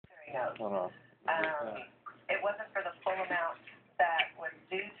note. It wasn't for the full amount that was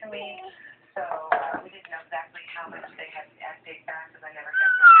due to me, so we didn't know exactly how much they had paid back because I never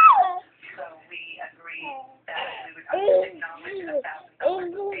kept them. So we agreed that we would acknowledge $1,000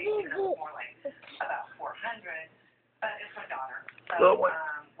 was paid, even though it was more like about $400. But it's my daughter, so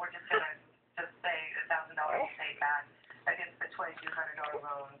we're just gonna just say $1,000 paid back against the $2,200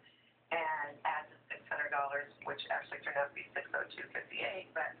 loan, and add the $600, which actually turned out to be $602.58.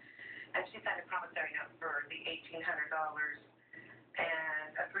 And she signed a promissory note for the $1,800,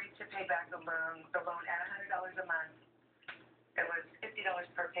 and agreed to pay back the loan at $100 a month. It was $50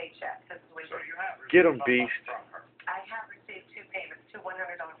 per paycheck. So you have get them, beast. I have received two payments, two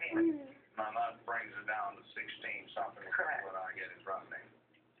 $100 payments. Now that brings it down to 16 something. Correct. What I get in front of me.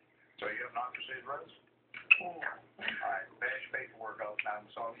 So you have not received those? No. All right, finish paperwork up now.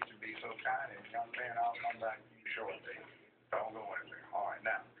 So you should be so kind, and young man, I'll come back to you shortly. Don't go anywhere. All right,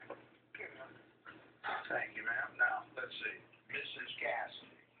 now. Thank you, ma'am. Now let's see, Mrs.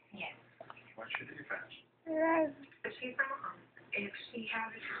 Cassidy. Yes. What's your defense? She's my mom. If she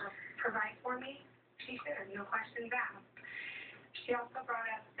has to provide for me, she should. No questions asked. She also brought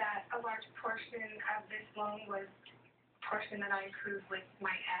up that a large portion of this loan was a portion that I approved with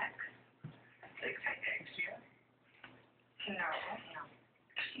my ex. Ex here? No.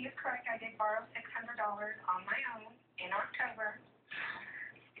 She is correct. I did borrow $600 on my own in October.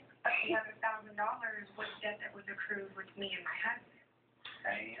 But the other $1,000 was debt that was accrued with me and my husband.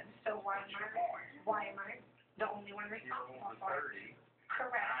 And so why am I the only one responsible for it?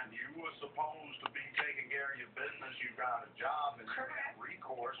 Correct. And you were supposed to be taking care of your business. You got a job and you have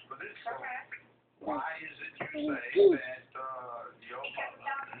recourse for this. Correct. So why is it you say that your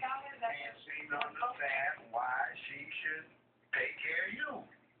mother can't seem to understand why she should take care of you?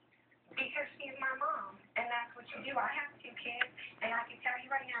 Because she's my mom, and that's what you do. I have two kids, and I can tell you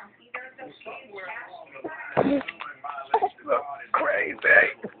right now, either of those kids Crazy.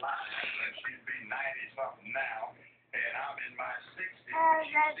 She'd be 90-something now, and I'm in my 60s. She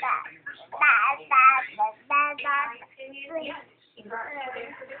seems to be responsible for me. In my opinion, yes, she brought you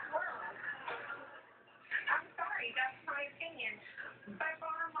into this world. I'm sorry, that's my opinion. But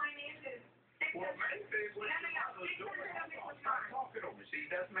bottom line is well, maybe what your mother's doing, stop talking over.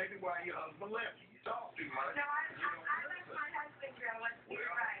 See, that's maybe why your husband left you. You talk too much. No, I left my husband here. Let's get it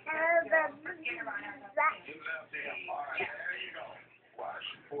right. Forget about it. You left him. All right, there you go. Why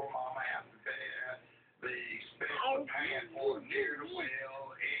should poor mama have to bear the expense of paying for a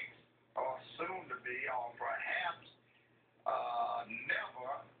near-to-well ex, or soon-to-be, or perhaps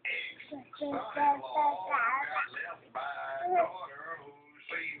never ex-son-in-law who got left by a daughter who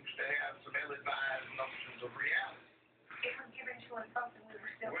seems to have some ill-advised notions of reality? It was given to us both, and we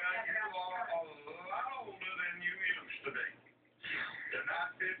were still Well, you are a lot older than you used to be. You're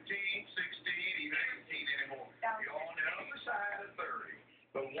not 15, 16, even 18 anymore. You're on the other side of 30.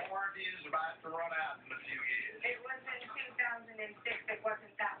 The warranty is about to run out in a few years. It was in 2006. It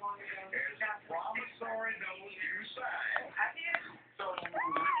wasn't that long ago. There's a promissory note you signed. I did. So when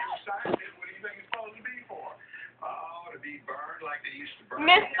you signed it, what do you think it's supposed to be for? Oh, to be burned like they used to burn.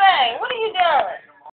 Miss Thing, what are you doing?